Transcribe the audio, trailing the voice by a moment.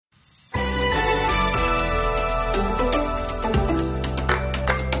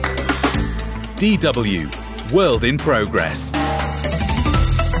DW World in Progress.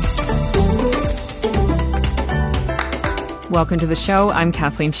 Welcome to the show. I'm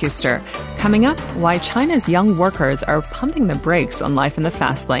Kathleen Schuster. Coming up, why China's young workers are pumping the brakes on life in the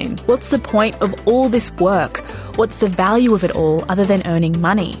fast lane. What's the point of all this work? What's the value of it all other than earning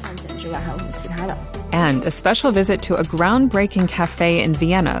money? And a special visit to a groundbreaking café in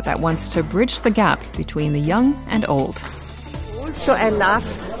Vienna that wants to bridge the gap between the young and old. So I love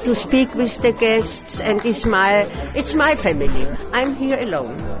to speak with the guests, and it's my family. I'm here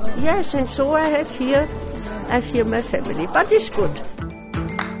alone. Yes, and so I have here my family, but it's good.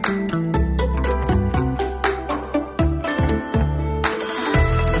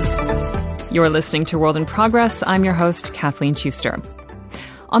 You're listening to World in Progress. I'm your host, Kathleen Schuster.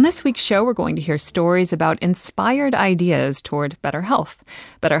 On this week's show, we're going to hear stories about inspired ideas toward better health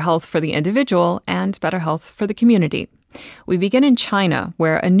for the individual and better health for the community. We begin in China,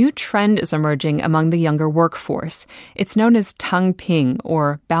 where a new trend is emerging among the younger workforce. It's known as tangping,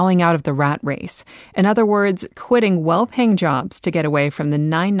 or bowing out of the rat race. In other words, quitting well-paying jobs to get away from the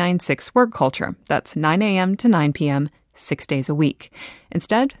 996 work culture. That's 9 a.m. to 9 p.m., 6 days a week.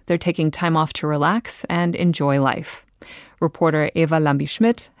 Instead, they're taking time off to relax and enjoy life. Reporter Eva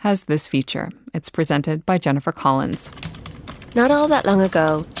Lambi-Schmidt has this feature. It's presented by Jennifer Collins. Not all that long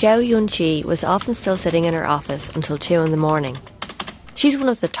ago, Zhao Yunqi was often still sitting in her office until 2 in the morning. She's one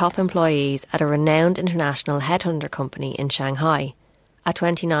of the top employees at a renowned international headhunter company in Shanghai. At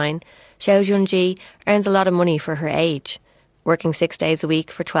 29, Zhao Yunqi earns a lot of money for her age. Working 6 days a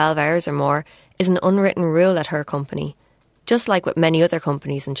week for 12 hours or more is an unwritten rule at her company, just like with many other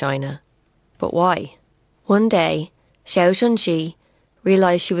companies in China. But why? One day, Zhao Yunqi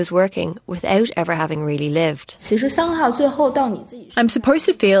realised she was working without ever having really lived. I'm supposed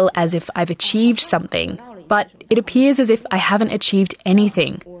to feel as if I've achieved something, but it appears as if I haven't achieved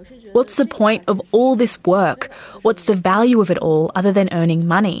anything. What's the point of all this work? What's the value of it all other than earning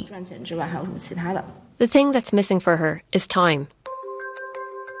money? The thing that's missing for her is time.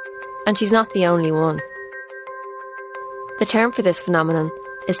 And she's not the only one. The term for this phenomenon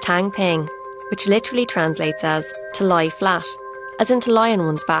is tangping, which literally translates as to lie flat, as in to lie on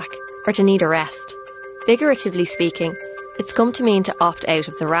one's back, or to need a rest. Figuratively speaking, it's come to mean to opt out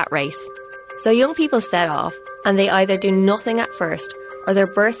of the rat race. So young people set off, and they either do nothing at first, or they're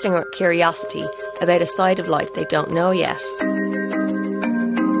bursting with curiosity about a side of life they don't know yet.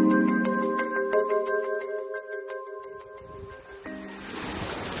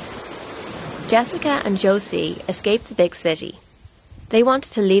 Jessica and Josie escaped the big city. They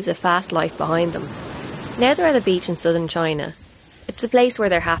wanted to leave the fast life behind them. Now they're at a beach in southern China. It's the place where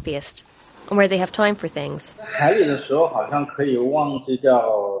they're happiest and where they have time for things.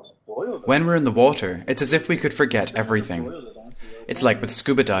 When we're in the water, it's as if we could forget everything. It's like with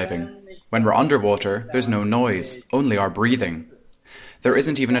scuba diving. When we're underwater, there's no noise, only our breathing. There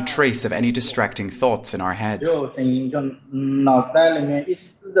isn't even a trace of any distracting thoughts in our heads.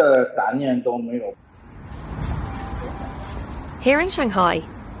 Here in Shanghai,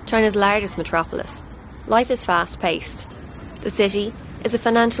 China's largest metropolis, life is fast-paced. The city is a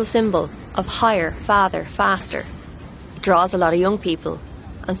financial symbol of higher, farther, faster. It draws a lot of young people,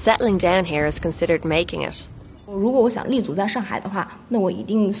 and settling down here is considered making it.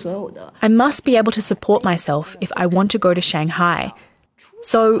 I must be able to support myself if I want to go to Shanghai.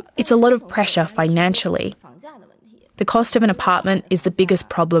 So it's a lot of pressure financially. The cost of an apartment is the biggest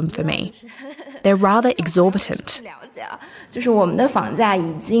problem for me. They're rather exorbitant.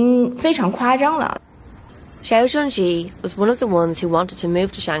 Xiao Zhongji was one of the ones who wanted to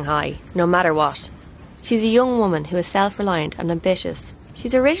move to Shanghai, no matter what. She's a young woman who is self-reliant and ambitious.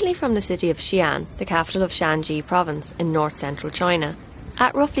 She's originally from the city of Xi'an, the capital of Shanxi province in north-central China.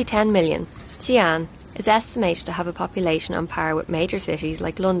 At roughly 10 million, Xi'an is estimated to have a population on par with major cities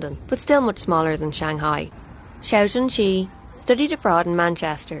like London, but still much smaller than Shanghai. Xiao Zhongji studied abroad in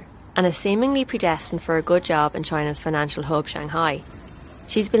Manchester and is seemingly predestined for a good job in China's financial hub, Shanghai.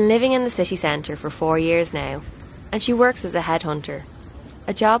 She's been living in the city centre for 4 years now, and she works as a headhunter,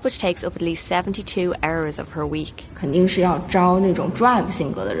 a job which takes up at least 72 hours of her week.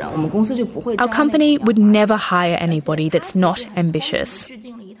 Our company would never hire anybody that's not ambitious.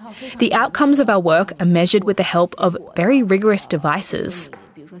 The outcomes of our work are measured with the help of very rigorous devices.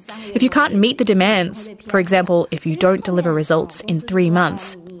 If you can't meet the demands, for example, if you don't deliver results in 3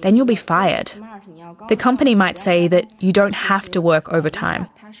 months, then you'll be fired. The company might say that you don't have to work overtime,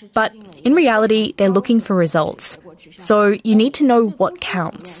 but in reality, they're looking for results. So you need to know what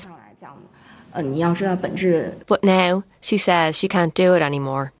counts. But now, she says she can't do it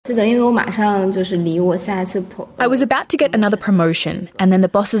anymore. I was about to get another promotion, and then the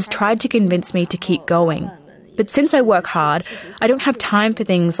bosses tried to convince me to keep going. But since I work hard, I don't have time for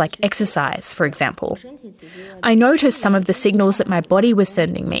things like exercise, for example. I noticed some of the signals that my body was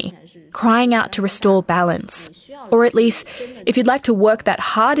sending me, crying out to restore balance. Or at least, if you'd like to work that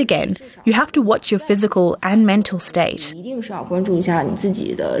hard again, you have to watch your physical and mental state.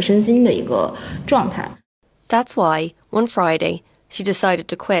 That's why, one Friday, she decided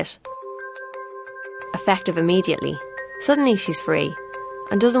to quit. Effective immediately. Suddenly she's free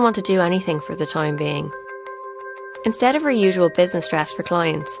and doesn't want to do anything for the time being. Instead of her usual business dress for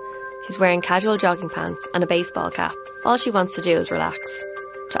clients, she's wearing casual jogging pants and a baseball cap. All she wants to do is relax.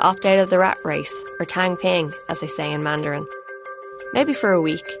 To opt out of the rat race, or tang ping, as they say in Mandarin. Maybe for a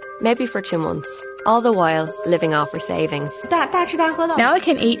week, maybe for 2 months, all the while living off her savings. Now I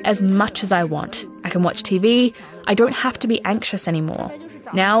can eat as much as I want. I can watch TV. I don't have to be anxious anymore.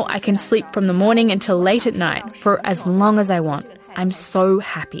 Now I can sleep from the morning until late at night for as long as I want. I'm so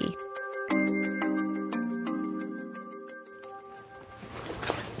happy.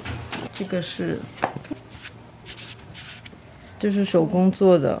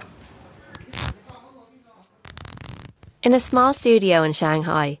 In a small studio in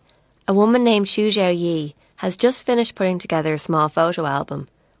Shanghai, a woman named Xu Xiaoyi has just finished putting together a small photo album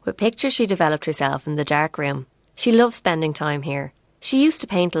with pictures she developed herself in the darkroom. She loves spending time here. She used to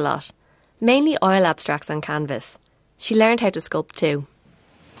paint a lot, mainly oil abstracts on canvas. She learned how to sculpt too.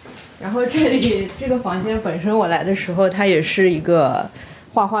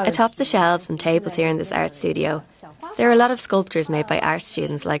 Atop the shelves and tables here in this art studio, there are a lot of sculptures made by art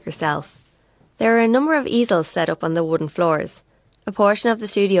students like herself. There are a number of easels set up on the wooden floors. A portion of the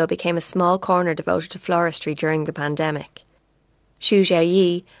studio became a small corner devoted to floristry during the pandemic. Xu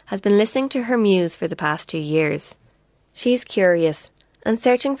Xiaoyi has been listening to her muse for the past 2 years. She's curious and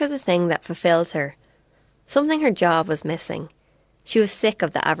searching for the thing that fulfills her. Something her job was missing. She was sick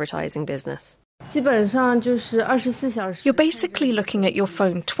of the advertising business. You're basically looking at your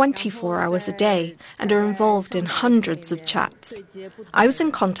phone 24 hours a day and are involved in hundreds of chats. I was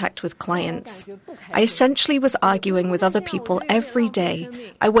in contact with clients. I essentially was arguing with other people every day.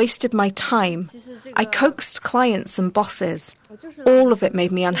 I wasted my time. I coaxed clients and bosses. All of it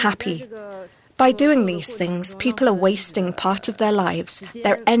made me unhappy. By doing these things, people are wasting part of their lives,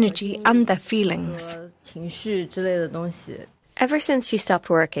 their energy and their feelings. Ever since she stopped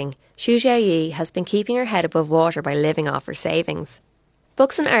working, Xu Xiaoyi has been keeping her head above water by living off her savings.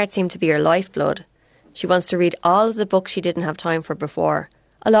 Books and art seem to be her lifeblood. She wants to read all of the books she didn't have time for before.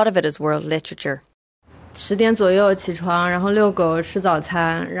 A lot of it is world literature. I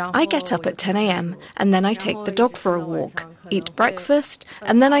get up at 10 a.m. and then I take the dog for a walk, eat breakfast,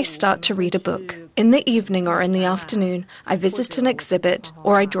 and then I start to read a book. In the evening or in the afternoon, I visit an exhibit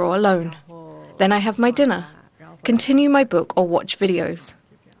or I draw alone. Then I have my dinner, continue my book or watch videos.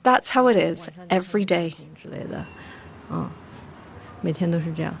 That's how it is every day.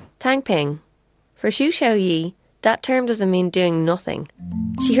 Tang ping. For Xu Xiaoyi, that term doesn't mean doing nothing.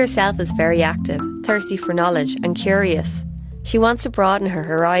 She herself is very active, thirsty for knowledge and curious. She wants to broaden her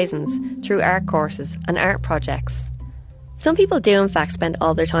horizons through art courses and art projects. Some people do in fact spend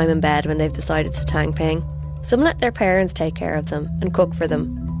all their time in bed when they've decided to tang ping. Some let their parents take care of them and cook for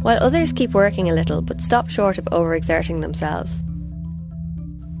them, while others keep working a little but stop short of overexerting themselves.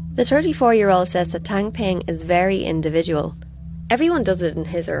 The 34-year-old says that tang ping is very individual. Everyone does it in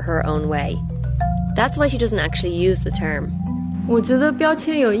his or her own way. That's why she doesn't actually use the term.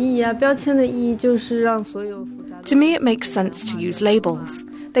 To me, it makes sense to use labels.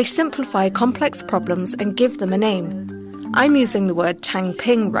 They simplify complex problems and give them a name. I'm using the word tang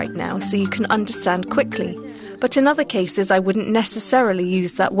ping right now so you can understand quickly, but in other cases I wouldn't necessarily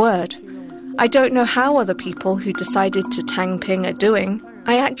use that word. I don't know how other people who decided to tang ping are doing.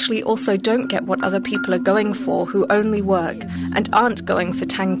 I actually also don't get what other people are going for who only work and aren't going for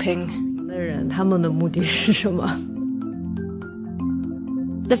tang ping.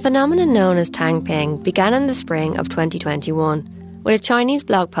 The phenomenon known as tang ping began in the spring of 2021 with a Chinese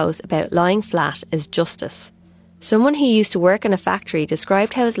blog post about lying flat is justice. Someone who used to work in a factory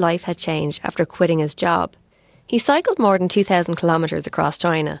described how his life had changed after quitting his job. He cycled more than 2,000 kilometres across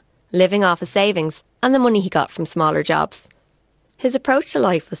China, living off his savings and the money he got from smaller jobs. His approach to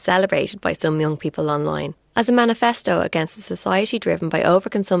life was celebrated by some young people online as a manifesto against a society driven by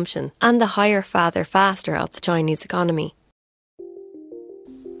overconsumption and the higher, farther, faster of the Chinese economy.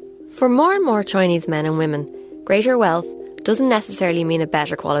 For more and more Chinese men and women, greater wealth doesn't necessarily mean a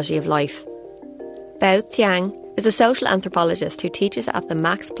better quality of life. Bao Tiang, is a social anthropologist who teaches at the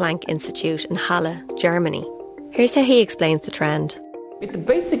Max Planck Institute in Halle, Germany. Here's how he explains the trend. It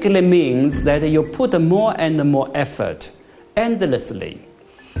basically means that you put more and more effort endlessly.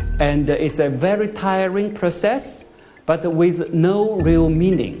 And it's a very tiring process, but with no real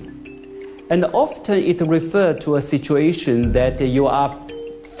meaning. And often it refers to a situation that you are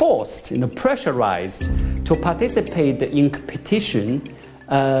forced, pressurized to participate in competition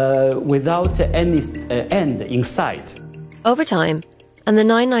without any end in sight. Over time, and the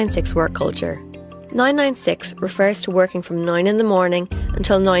 996 work culture, 996 refers to working from 9 in the morning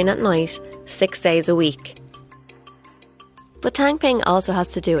until 9 at night, 6 days a week. But Tang Ping also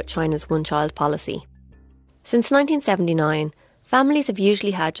has to do with China's one-child policy. Since 1979, families have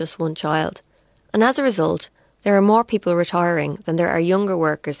usually had just one child, and as a result, there are more people retiring than there are younger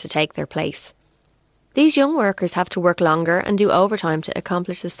workers to take their place. These young workers have to work longer and do overtime to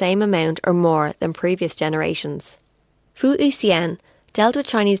accomplish the same amount or more than previous generations. Fu Yixian dealt with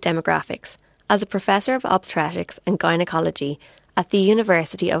Chinese demographics as a professor of obstetrics and gynecology at the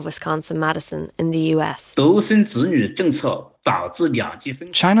University of Wisconsin-Madison in the US.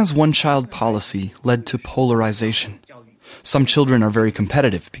 China's one-child policy led to polarization. Some children are very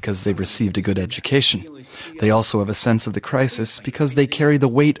competitive because they've received a good education. They also have a sense of the crisis because they carry the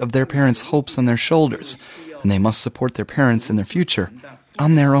weight of their parents' hopes on their shoulders, and they must support their parents in their future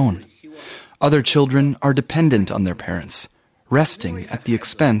on their own. Other children are dependent on their parents, resting at the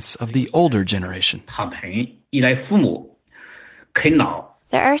expense of the older generation.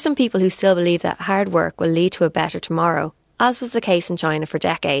 There are some people who still believe that hard work will lead to a better tomorrow, as was the case in China for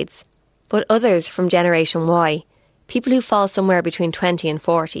decades. But others from Generation Y, people who fall somewhere between 20 and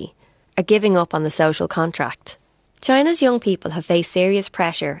 40, are giving up on the social contract. China's young people have faced serious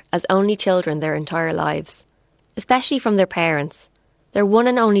pressure as only children their entire lives, especially from their parents. Their one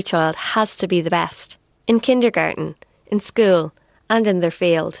and only child has to be the best, in kindergarten, in school, and in their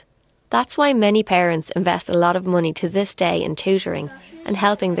field. That's why many parents invest a lot of money to this day in tutoring and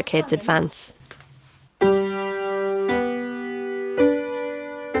helping their kids advance.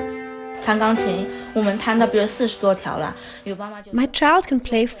 My child can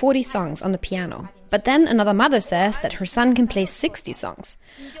play 40 songs on the piano, but then another mother says that her son can play 60 songs.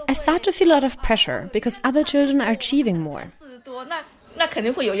 I start to feel a lot of pressure because other children are achieving more. Zhou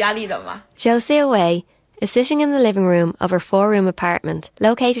Xiaowei is sitting in the living room of her 4-room apartment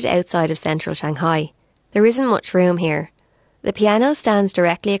located outside of central Shanghai. There isn't much room here. The piano stands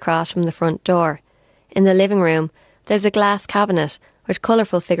directly across from the front door. In the living room, there's a glass cabinet with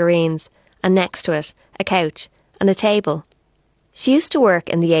colourful figurines, and next to it, a couch and a table. She used to work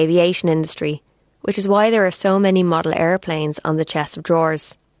in the aviation industry, which is why there are so many model airplanes on the chest of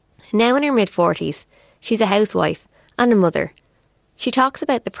drawers. Now in her mid-40s, she's a housewife and a mother. She talks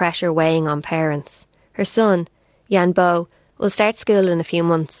about the pressure weighing on parents. Her son, Yan Bo, will start school in a few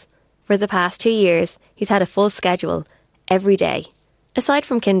months. For the past 2 years, he's had a full schedule, every day. Aside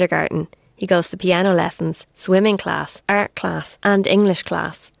from kindergarten, he goes to piano lessons, swimming class, art class, and English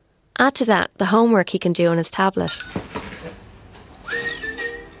class. Add to that the homework he can do on his tablet.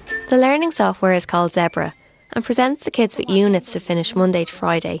 The learning software is called Zebra and presents the kids with units to finish Monday to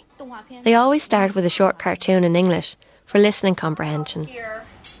Friday. They always start with a short cartoon in English for listening comprehension.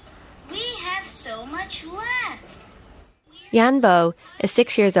 We have so much left. Yan Bo is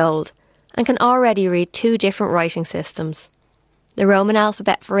 6 years old and can already read 2 different writing systems. The Roman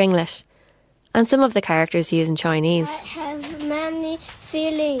alphabet for English and some of the characters used in Chinese. I have many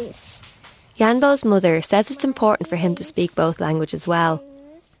feelings. Yan Bo's mother says it's important for him to speak both languages well.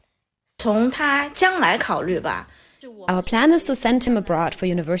 Our plan is to send him abroad for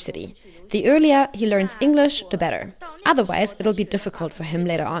university. The earlier he learns English, the better. Otherwise, it'll be difficult for him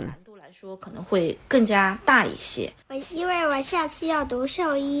later on.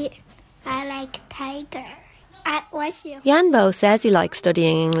 I like tiger. Yan Bo says he likes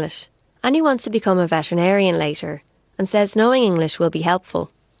studying English and he wants to become a veterinarian later and says knowing English will be helpful.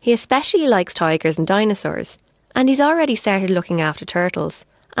 He especially likes tigers and dinosaurs and he's already started looking after turtles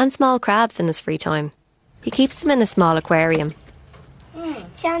and small crabs in his free time. He keeps them in a small aquarium.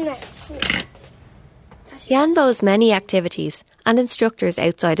 Yan Bo's many activities and instructors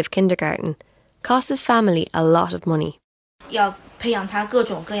outside of kindergarten cost his family a lot of money.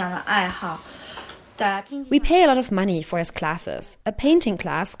 We pay a lot of money for his classes. A painting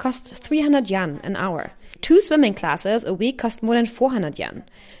class costs 300 yuan an hour. 2 swimming classes a week cost more than 400 yuan.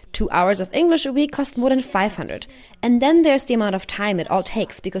 2 hours of English a week cost more than 500. And then there's the amount of time it all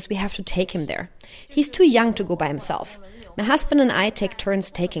takes because we have to take him there. He's too young to go by himself. My husband and I take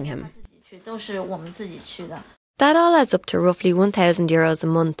turns taking him. That all adds up to roughly €1,000 a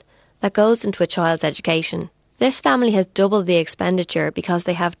month that goes into a child's education. This family has doubled the expenditure because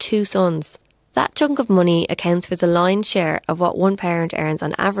they have 2 sons. That chunk of money accounts for the lion's share of what one parent earns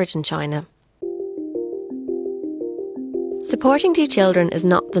on average in China. Supporting 2 children is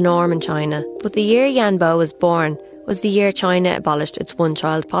not the norm in China, but the year Yan Bo was born was the year China abolished its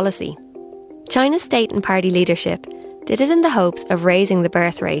one-child policy. China's state and party leadership did it in the hopes of raising the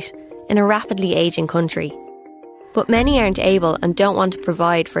birth rate in a rapidly ageing country. But many aren't able and don't want to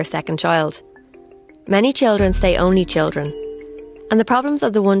provide for a second child. Many children stay only children, and the problems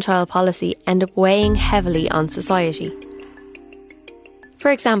of the one-child policy end up weighing heavily on society. For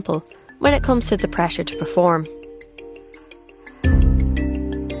example, when it comes to the pressure to perform.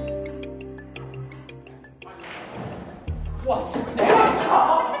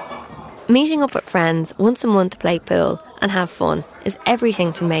 Meeting up with friends once a month to play pool and have fun is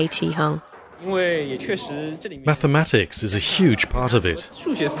everything to Mei Chi-hung. Mathematics is a huge part of it.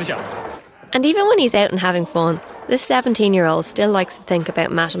 And even when he's out and having fun, this 17-year-old still likes to think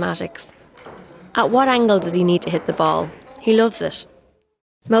about mathematics. At what angle does he need to hit the ball? He loves it.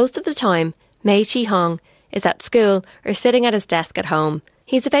 Most of the time, Mei Chi-hung is at school or sitting at his desk at home.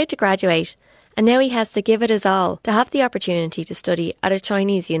 He's about to graduate, and now he has to give it his all to have the opportunity to study at a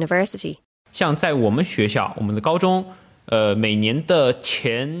Chinese university.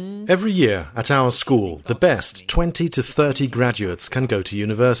 Every year at our school, the best 20 to 30 graduates can go to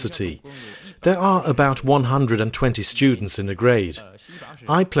university. There are about 120 students in a grade.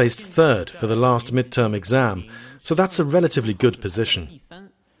 I placed 3rd for the last midterm exam, so that's a relatively good position.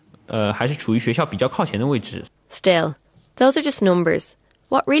 Still, those are just numbers.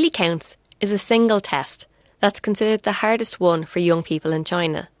 What really counts is a single test that's considered the hardest one for young people in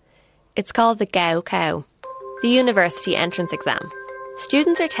China. It's called the Gaokao, the University Entrance Exam.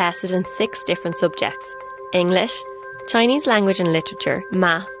 Students are tested in 6 different subjects: English, Chinese language and literature,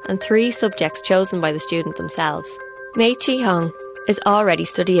 math, and 3 subjects chosen by the student themselves. Mei Chi-hung is already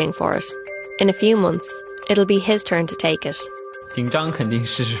studying for it. In a few months, it'll be his turn to take it.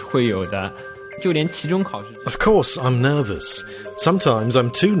 Of course, I'm nervous. Sometimes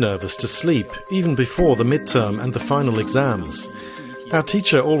I'm too nervous to sleep, even before the midterm and the final exams. Our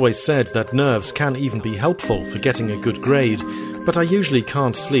teacher always said that nerves can even be helpful for getting a good grade, but I usually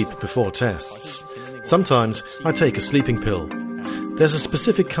can't sleep before tests. Sometimes I take a sleeping pill. There's a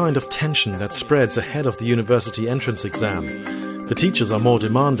specific kind of tension that spreads ahead of the university entrance exam. The teachers are more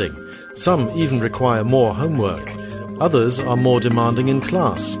demanding. Some even require more homework. Others are more demanding in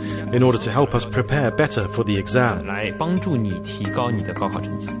class in order to help us prepare better for the exam.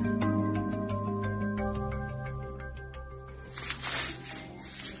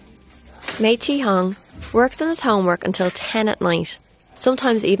 Mei Chi-hung works on his homework until 10 at night,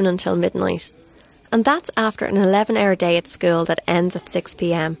 sometimes even until midnight. And that's after an 11-hour day at school that ends at 6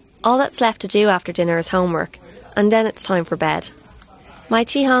 p.m. All that's left to do after dinner is homework, and then it's time for bed. Mei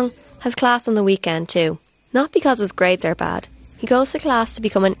Chi-hung has class on the weekend too. Not because his grades are bad. He goes to class to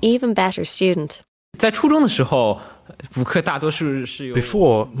become an even better student.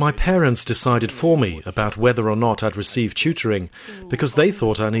 Before, my parents decided for me about whether or not I'd receive tutoring because they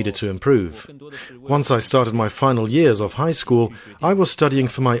thought I needed to improve. Once I started my final years of high school, I was studying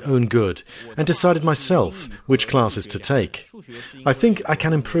for my own good and decided myself which classes to take. I think I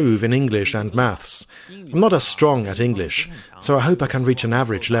can improve in English and maths. I'm not as strong at English, so I hope I can reach an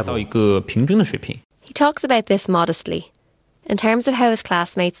average level. He talks about this modestly, in terms of how his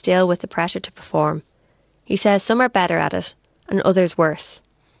classmates deal with the pressure to perform. He says some are better at it, and others worse.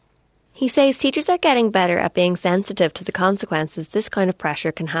 He says teachers are getting better at being sensitive to the consequences this kind of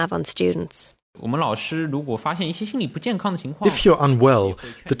pressure can have on students. If you're unwell,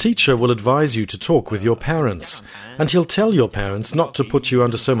 the teacher will advise you to talk with your parents, and he'll tell your parents not to put you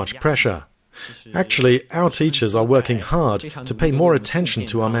under so much pressure. Actually, our teachers are working hard to pay more attention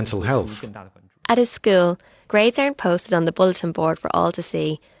to our mental health. At his school, grades aren't posted on the bulletin board for all to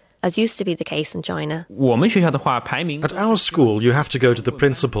see, as used to be the case in China. At our school, you have to go to the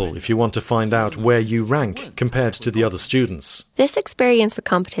principal if you want to find out where you rank compared to the other students. This experience with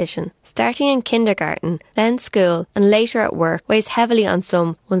competition, starting in kindergarten, then school, and later at work, weighs heavily on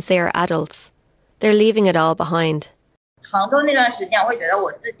some once they are adults. They're leaving it all behind.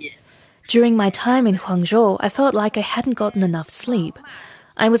 During my time in Guangzhou, I felt like I hadn't gotten enough sleep.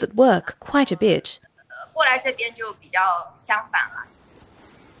 I was at work quite a bit.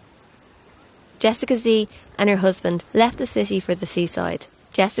 Jessica Z and her husband left the city for the seaside.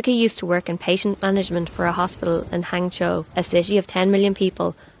 Jessica used to work in patient management for a hospital in Hangzhou, a city of 10 million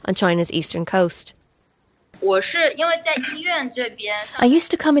people on China's eastern coast. I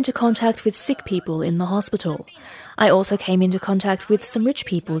used to come into contact with sick people in the hospital. I also came into contact with some rich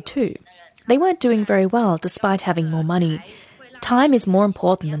people too. They weren't doing very well despite having more money. Time is more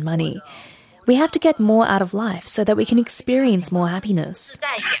important than money. We have to get more out of life so that we can experience more happiness.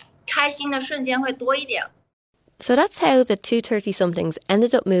 So that's how the two 30-somethings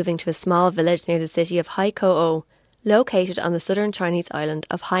ended up moving to a small village near the city of Haikou, located on the southern Chinese island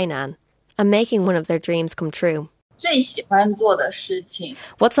of Hainan, and making one of their dreams come true.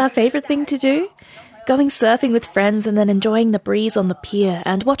 What's our favourite thing to do? Going surfing with friends and then enjoying the breeze on the pier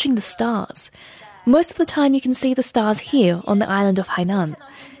and watching the stars. Most of the time you can see the stars here on the island of Hainan.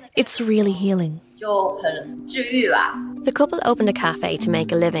 It's really healing. The couple opened a café to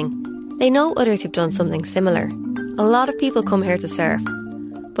make a living. They know others who've done something similar. A lot of people come here to surf,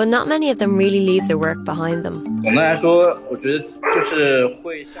 but not many of them really leave their work behind them.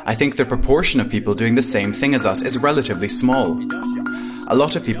 I think the proportion of people doing the same thing as us is relatively small. A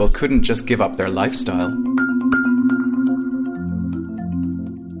lot of people couldn't just give up their lifestyle.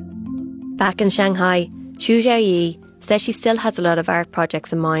 Back in Shanghai, Xu Xiaoyi says she still has a lot of art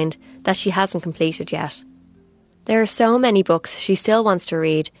projects in mind that she hasn't completed yet. There are so many books she still wants to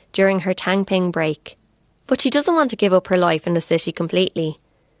read during her Tangping break. But she doesn't want to give up her life in the city completely.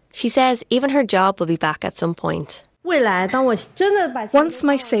 She says even her job will be back at some point. Once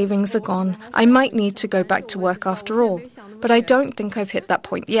my savings are gone, I might need to go back to work after all, but I don't think I've hit that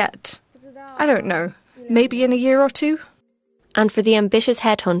point yet. I don't know, maybe in a year or two? And for the ambitious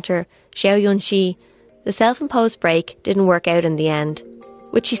headhunter, Xiao Yunxi, the self-imposed break didn't work out in the end,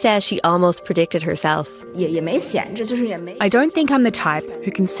 which she says she almost predicted herself. I don't think I'm the type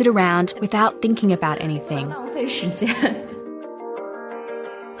who can sit around without thinking about anything.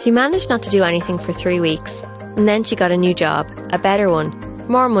 She managed not to do anything for 3 weeks, and then she got a new job, a better one,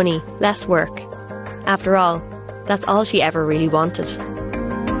 more money, less work. After all, that's all she ever really wanted.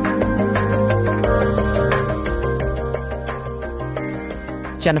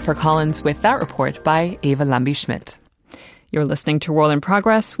 Jennifer Collins with that report by Ava Lamby-Schmidt. You're listening to World in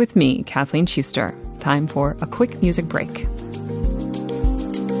Progress with me, Kathleen Schuster. Time for a quick music break.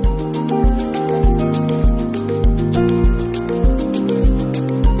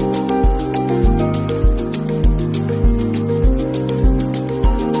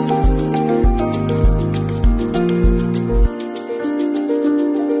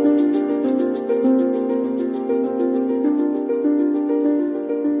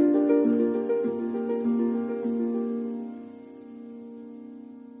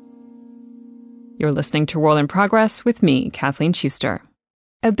 You're listening to World in Progress with me, Kathleen Schuster.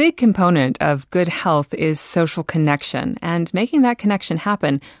 A big component of good health is social connection, and making that connection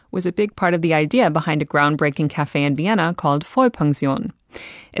happen was a big part of the idea behind a groundbreaking cafe in Vienna called Vollpension.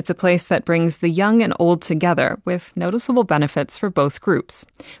 It's a place that brings the young and old together with noticeable benefits for both groups.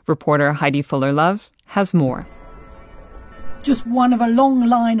 Reporter Heidi Fuller-Love has more. Just one of a long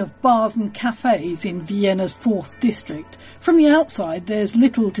line of bars and cafes in Vienna's 4th district. From the outside, there's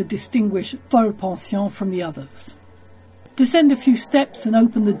little to distinguish Vollpension from the others. Descend a few steps and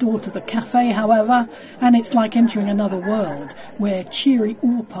open the door to the cafe, however, and it's like entering another world, where cheery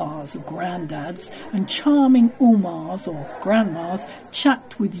opas or granddads and charming omas or grandmas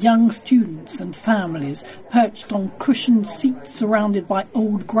chat with young students and families perched on cushioned seats surrounded by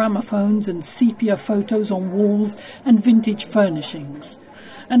old gramophones and sepia photos on walls and vintage furnishings.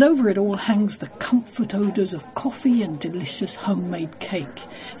 And over it all hangs the comfort odours of coffee and delicious homemade cake,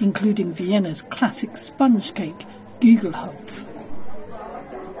 including Vienna's classic sponge cake, Gügelhopf.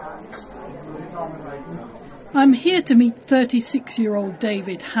 I'm here to meet 36-year-old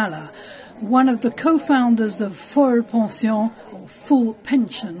David Haller, one of the co-founders of Vollpension, or Full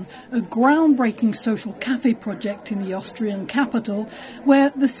Pension, a groundbreaking social cafe project in the Austrian capital, where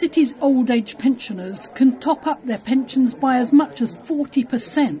the city's old-age pensioners can top up their pensions by as much as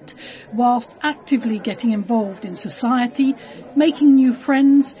 40%, whilst actively getting involved in society, making new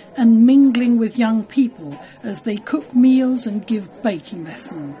friends and mingling with young people as they cook meals and give baking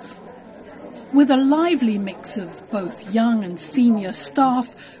lessons. With a lively mix of both young and senior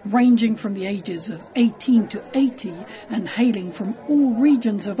staff, ranging from the ages of 18 to 80 and hailing from all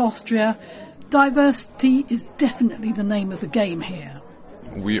regions of Austria, diversity is definitely the name of the game here.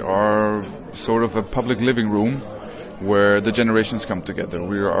 We are sort of a public living room where the generations come together.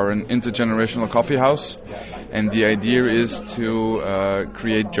 We are an intergenerational coffee house, and the idea is to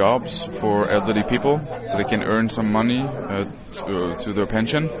create jobs for elderly people so they can earn some money to their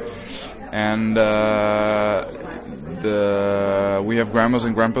pension. And we have grandmas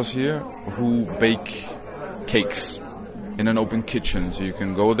and grandpas here who bake cakes in an open kitchen. So you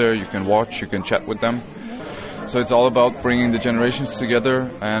can go there, you can watch, you can chat with them. So it's all about bringing the generations together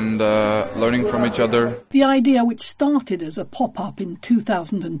and learning from each other. The idea, which started as a pop-up in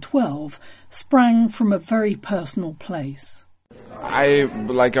 2012, sprang from a very personal place.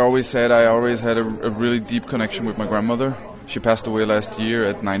 Like I always said, I always had a really deep connection with my grandmother. She passed away last year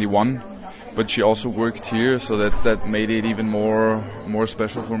at 91. But she also worked here, so that made it even more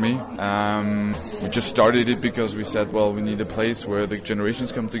special for me. We just started it because we said, well, we need a place where the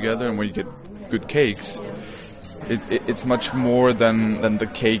generations come together, and when you get good cakes, it's much more than the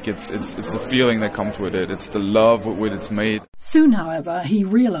cake. It's the feeling that comes with it. It's the love with which it's made. Soon, however, he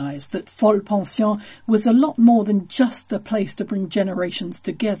realised that Folle Pension was a lot more than just a place to bring generations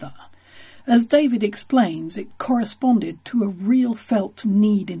together. As David explains, it corresponded to a real felt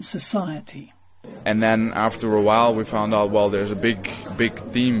need in society. And then after a while we found out, well, there's a big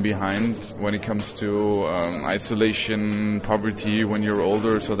theme behind when it comes to isolation, poverty when you're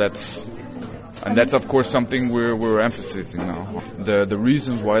older. So that's of course something we're emphasizing now. The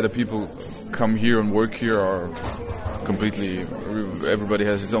reasons why the people come here and work here are completely, everybody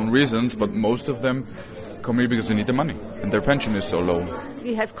has his own reasons, but most of them come here because they need the money and their pension is so low.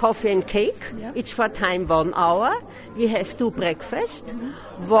 We have coffee and cake. Yep. It's for time 1 hour. We have 2 breakfast,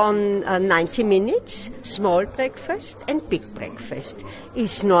 one 90 minutes, small breakfast and big breakfast.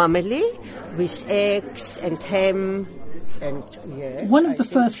 It's normally with eggs and ham. And, yeah, one of the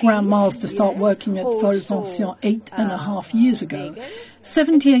first Grand Miles to start working at Folle Pension 8.5 years ago,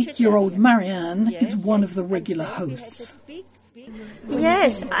 78-year-old Marianne is one of the regular hosts.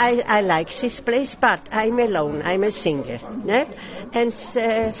 Yes, I like this place, but I'm alone. I'm a single. Né? And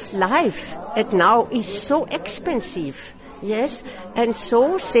life at now is so expensive. Yes, and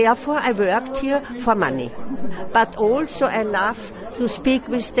so therefore I worked here for money. But also I love to speak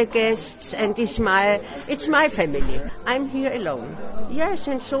with the guests, and it's my family. I'm here alone. Yes,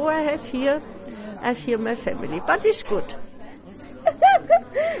 and so I have here my family. But it's good.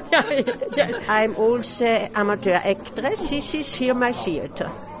 I'm also amateur actress. This is here my theatre.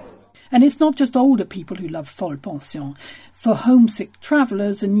 And it's not just older people who love Folle Pension. For homesick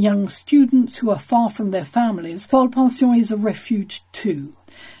travellers and young students who are far from their families, Folle Pension is a refuge too.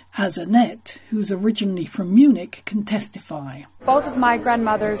 As Annette, who's originally from Munich, can testify. Both of my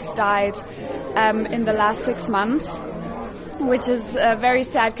grandmothers died in the last 6 months, which is very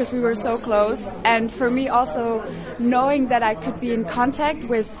sad because we were so close. And for me also, knowing that I could be in contact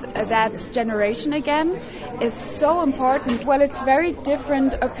with that generation again is so important. Well, it's very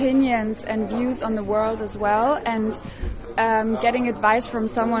different opinions and views on the world as well. And getting advice from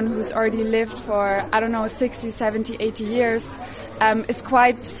someone who's already lived for, 60, 70, 80 years is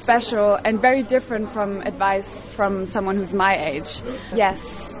quite special and very different from advice from someone who's my age.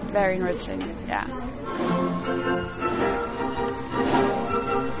 Yes, very enriching, yeah.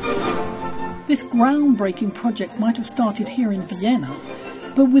 This groundbreaking project might have started here in Vienna,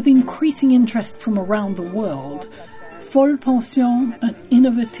 but with increasing interest from around the world, Folle Pension, an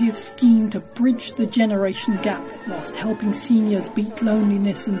innovative scheme to bridge the generation gap whilst helping seniors beat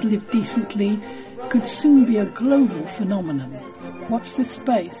loneliness and live decently, could soon be a global phenomenon. Watch this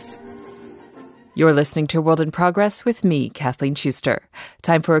space. You're listening to World in Progress with me, Kathleen Schuster.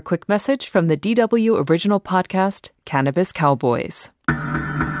 Time for a quick message from the DW original podcast, Cannabis Cowboys.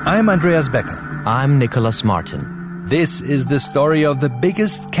 I'm Andreas Becker. I'm Nicholas Martin. This is the story of the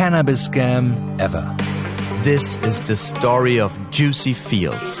biggest cannabis scam ever. This is the story of Juicy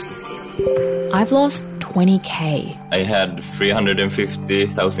Fields. I've lost 20k. I had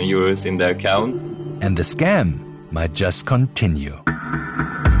 350,000 euros in the account. And the scam might just continue.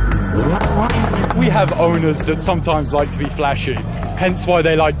 We have owners that sometimes like to be flashy, hence why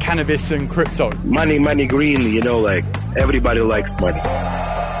they like cannabis and crypto. Money, green, everybody likes money.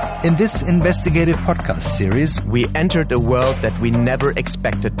 In this investigative podcast series, we entered a world that we never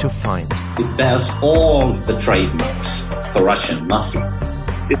expected to find. It bears all the trademarks for Russian mafia.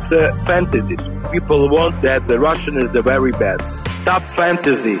 It's a fantasy. People want that the Russian is the very best. Top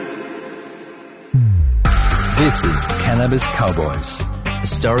fantasy. This is Cannabis Cowboys. A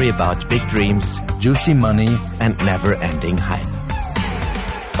story about big dreams, juicy money, and never-ending hype.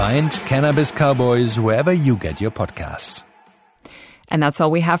 Find Cannabis Cowboys wherever you get your podcasts. And that's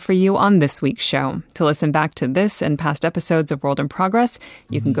all we have for you on this week's show. To listen back to this and past episodes of World in Progress,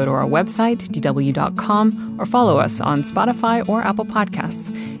 you can go to our website, dw.com, or follow us on Spotify or Apple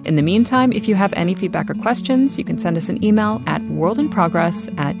Podcasts. In the meantime, if you have any feedback or questions, you can send us an email at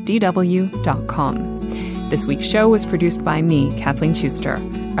worldinprogress@dw.com. This week's show was produced by me, Kathleen Schuster.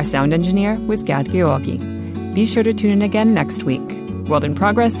 Our sound engineer was Gad Georgi. Be sure to tune in again next week. World in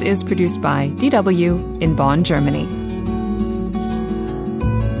Progress is produced by DW in Bonn, Germany.